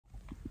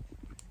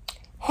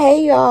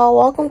Hey y'all,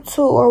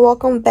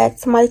 welcome back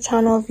to my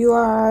channel. If you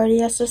are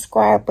already a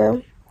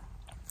subscriber,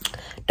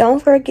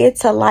 don't forget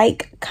to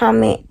like,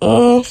 comment,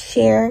 and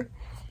share.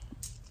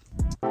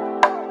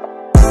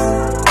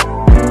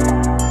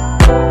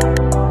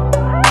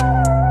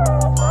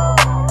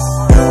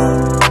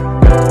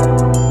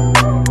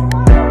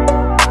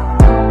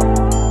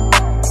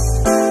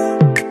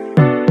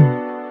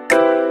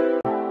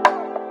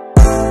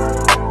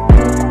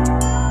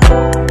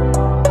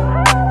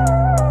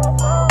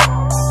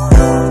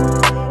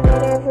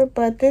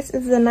 But this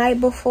is the night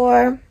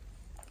before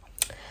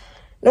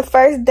the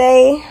first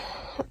day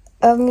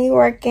of me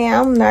working.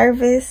 I'm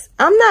nervous.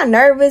 I'm not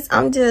nervous.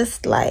 I'm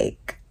just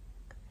like,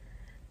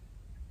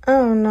 I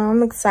don't know.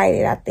 I'm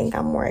excited. I think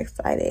I'm more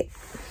excited.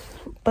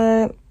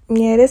 But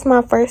yeah, this is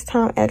my first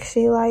time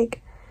actually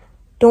like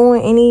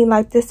doing any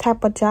like this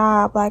type of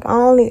job. Like I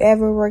only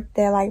ever worked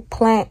at like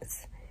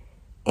plants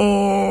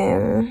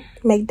and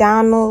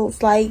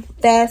McDonald's, like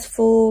fast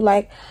food.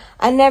 Like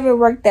I never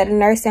worked at a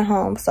nursing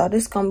home, so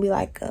this is gonna be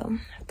like a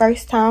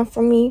first time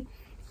for me.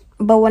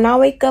 But when I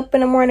wake up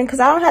in the morning, because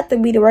I don't have to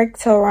be to work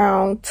till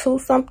around 2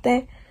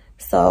 something,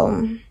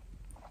 so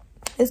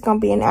it's gonna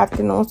be in the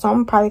afternoon, so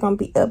I'm probably gonna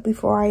be up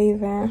before I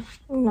even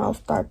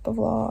start the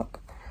vlog.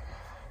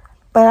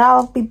 But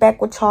I'll be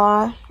back with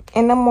y'all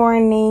in the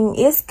morning.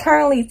 It's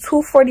currently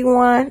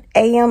 2:41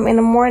 a.m. in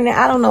the morning.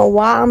 I don't know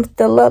why I'm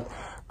still up.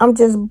 I'm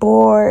just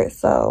bored,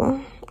 so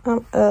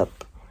I'm up.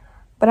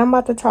 But I'm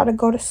about to try to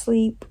go to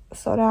sleep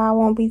so that I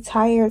won't be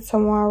tired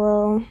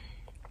tomorrow.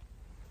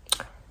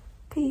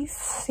 Peace.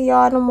 See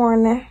y'all in the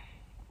morning.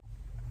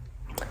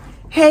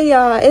 Hey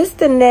y'all, it's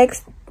the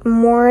next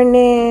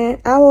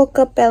morning. I woke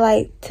up at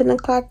like 10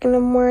 o'clock in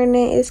the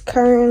morning. It's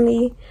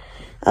currently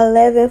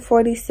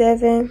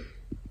 11:47.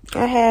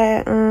 I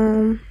had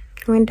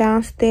went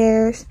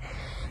downstairs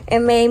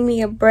and made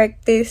me a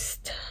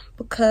breakfast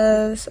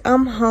because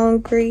I'm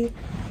hungry.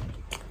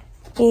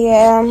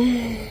 Yeah.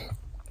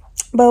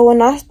 But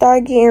when I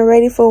start getting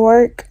ready for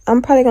work,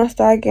 I'm probably going to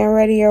start getting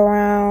ready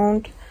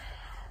around,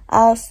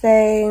 I'll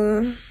say,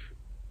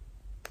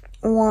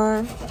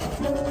 1.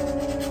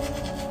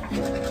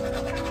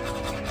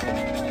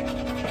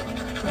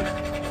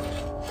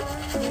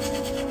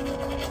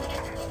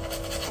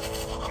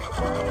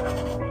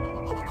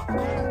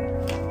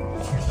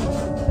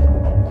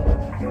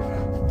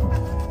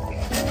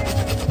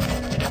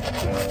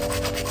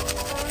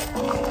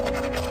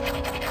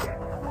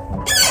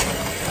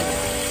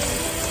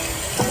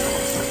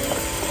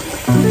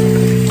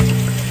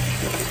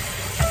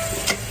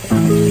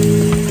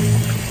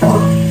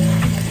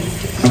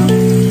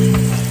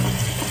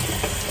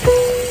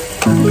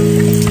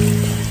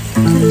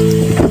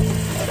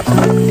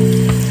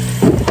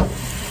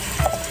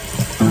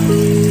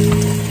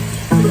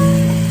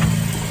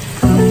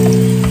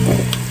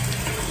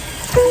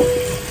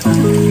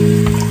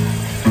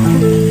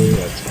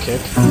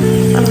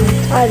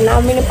 I did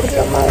not mean to put it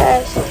on my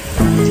lash.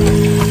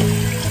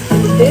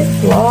 This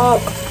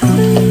vlog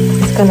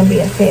is gonna be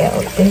a fail.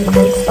 It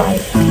looks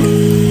like.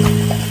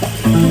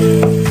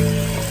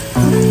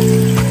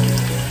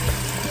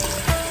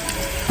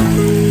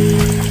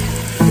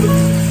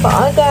 But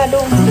all I gotta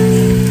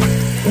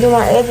do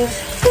my edges,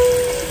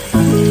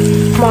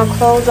 my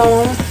clothes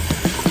on.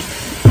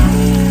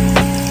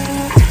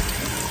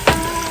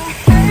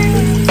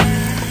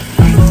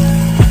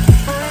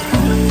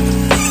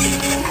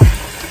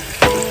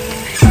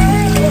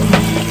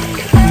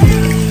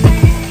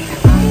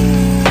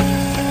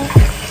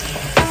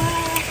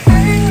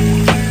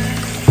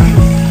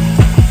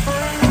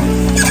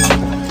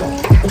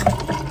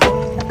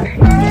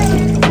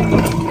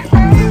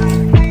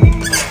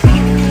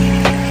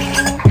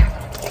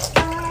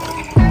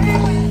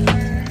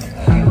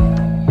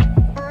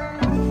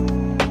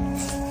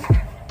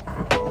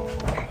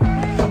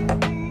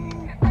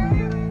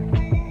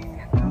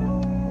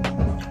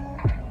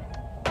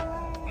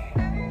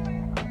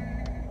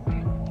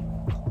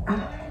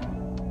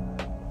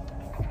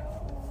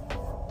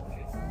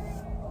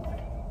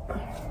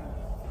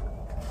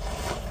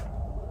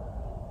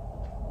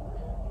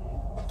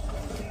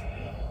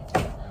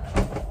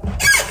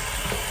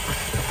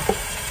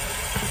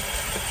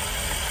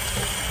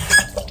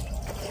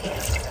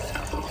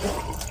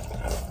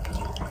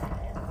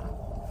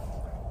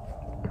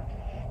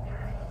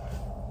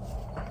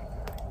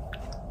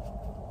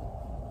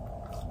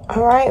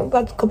 Alright, I'm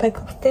about to go back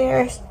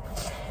upstairs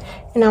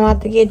and I'm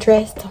about to get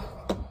dressed.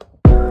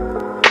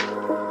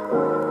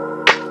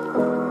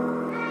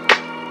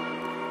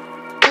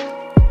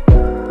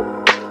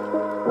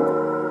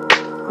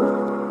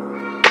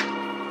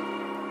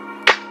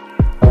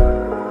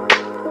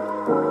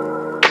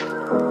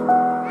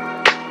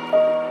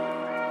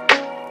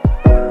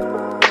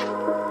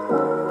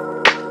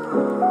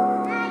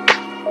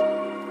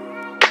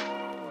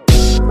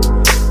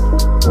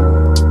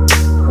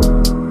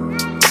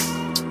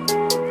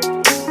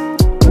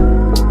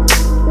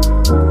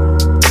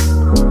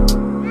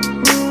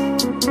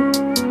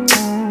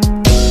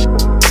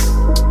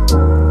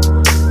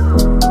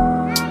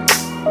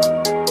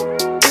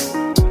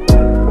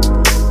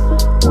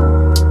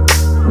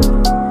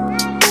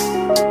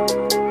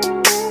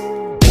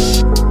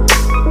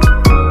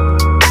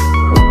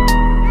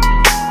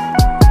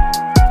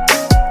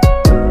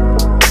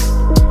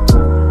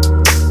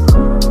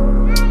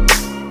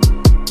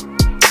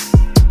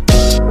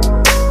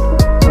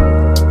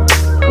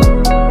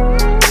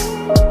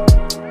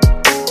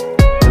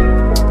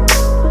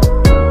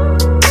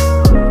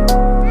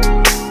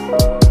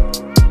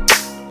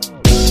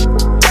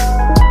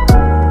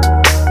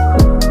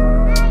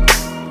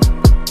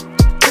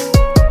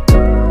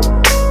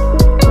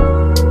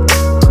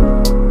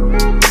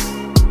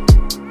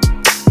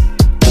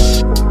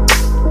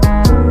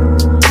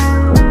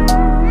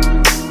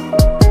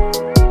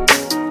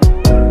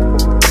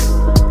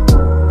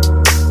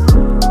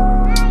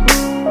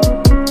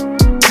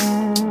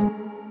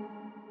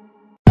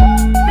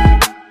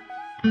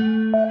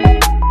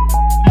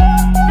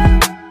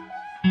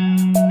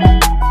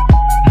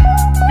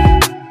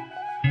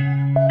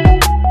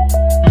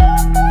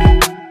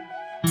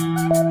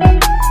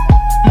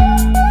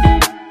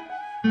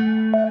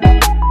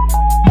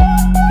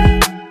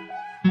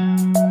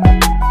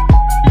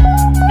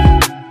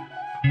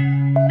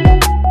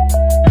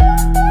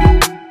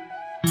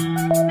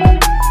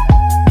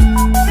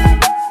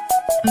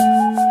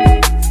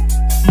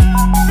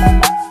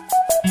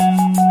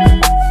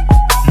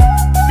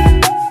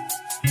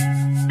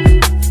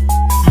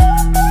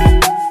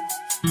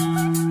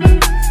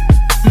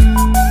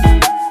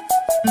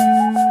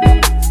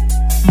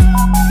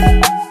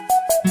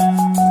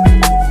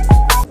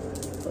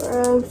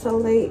 So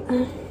late.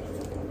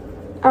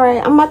 All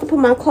right, I'm about to put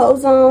my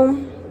clothes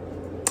on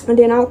and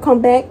then I'll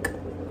come back.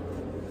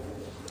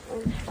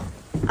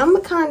 I'm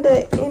gonna kind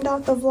of end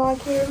off the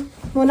vlog here.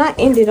 Well, not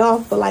end it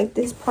off, but like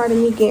this part of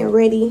me getting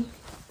ready.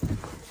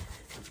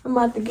 I'm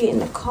about to get in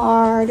the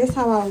car. This is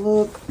how I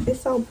look.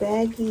 It's so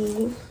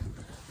baggy.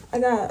 I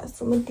got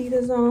some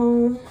Adidas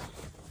on,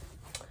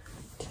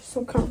 just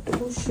some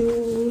comfortable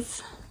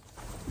shoes.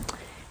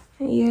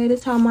 And yeah,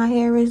 this is how my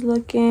hair is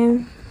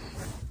looking.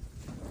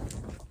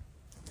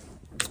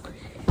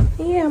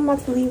 Yeah, I'm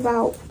about to leave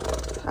out.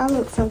 I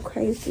look so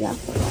crazy, I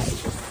feel like.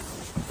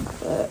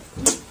 But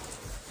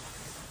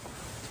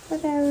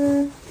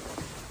whatever.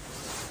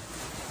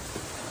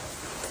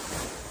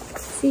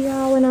 See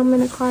y'all when I'm in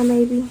the car,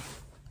 maybe.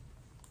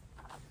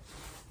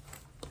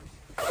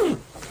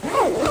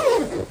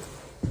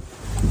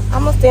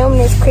 I'm gonna film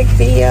this quick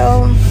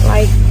video,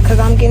 like, cause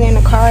I'm getting in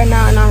the car right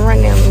now and I'm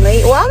running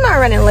late. Well, I'm not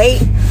running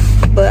late,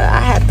 but I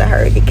have to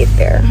hurry to get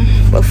there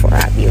before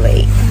I be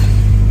late.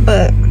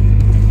 But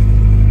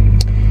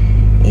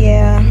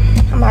yeah,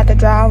 I'm about to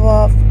drive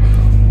off.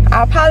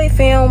 I'll probably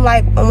film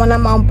like when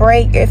I'm on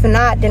break. If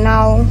not, then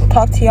I'll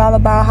talk to y'all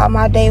about how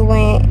my day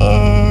went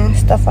and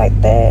stuff like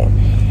that.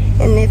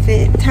 And if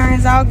it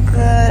turns out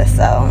good,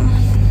 so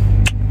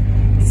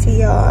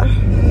see y'all.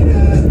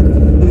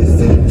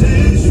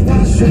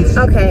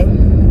 Okay,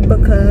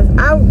 because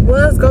I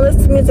was gonna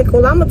listen to music.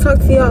 Well, I'm gonna talk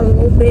to y'all a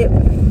little bit.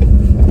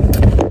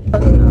 I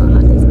don't know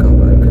how this gonna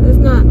work because it's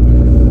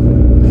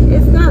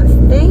not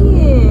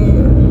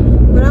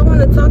staying. But I want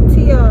to talk to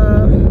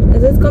y'all.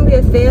 Is this gonna be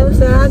a fail?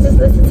 So I'll just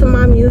listen to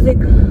my music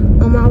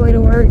on my way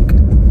to work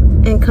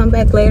and come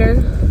back later.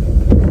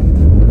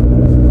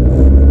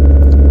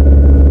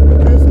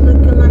 That's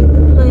looking like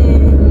the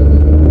plan.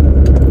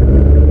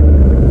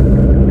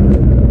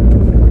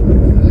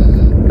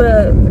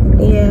 But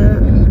yeah,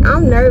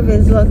 I'm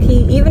nervous, low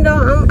key. Even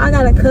though I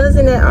got a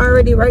cousin that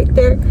already right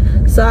there,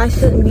 so I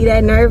shouldn't be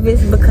that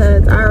nervous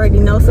because I already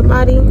know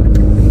somebody.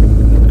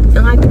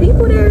 And like the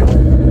people there,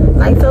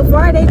 like so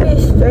far they been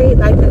straight.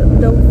 Like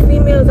the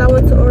females I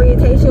went to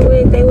orientation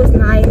with, they was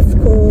nice,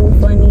 cool,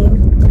 funny.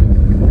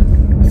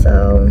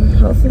 So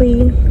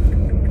hopefully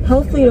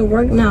the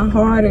work not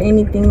hard or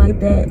anything like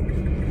that.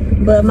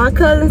 But my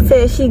cousin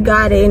said she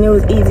got it and it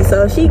was easy.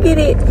 So if she get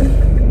it,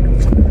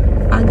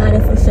 I got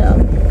it for sure.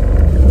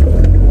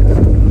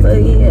 But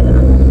yeah,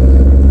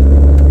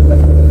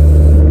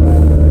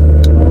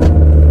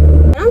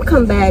 I'm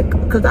come back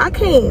because I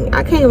can't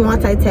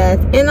multitask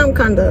and I'm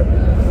kind of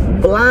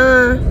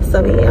blind,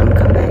 so yeah, I'm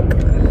coming back.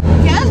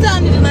 Cash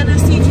down need to let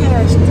us see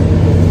cash.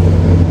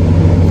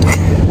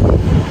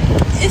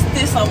 It's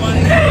this on my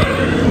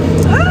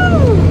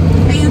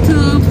Hey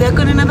YouTube, back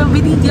with another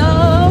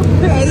video.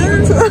 Hey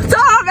YouTube,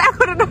 so back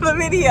with another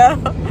video.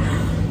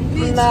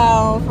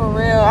 No, for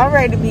real, I'm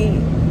ready to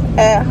be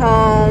at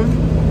home.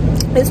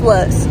 It's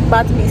what's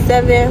about to be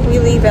 7. We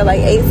leave at like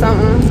 8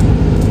 something.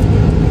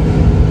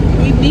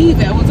 We leave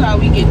at what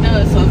time we get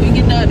done. So if we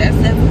get done at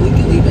 7, we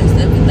can leave at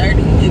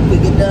 7:30. If we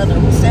get done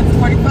at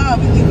 7:45,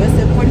 we leave at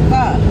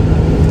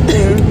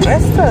 7:45.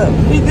 That's tough.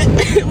 We've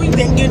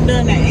been getting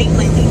done at 8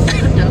 lately.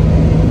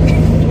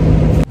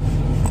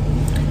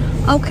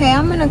 Okay,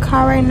 I'm in the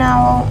car right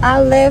now.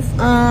 I left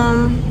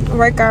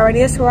work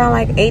already. It's around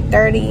like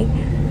 8:30.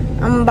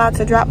 I'm about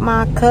to drop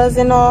my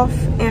cousin off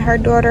and her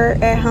daughter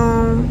at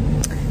home.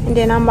 And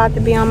then I'm about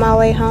to be on my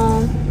way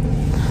home.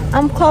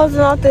 I'm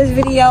closing off this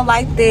video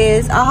like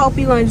this. I hope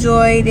you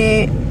enjoyed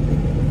it.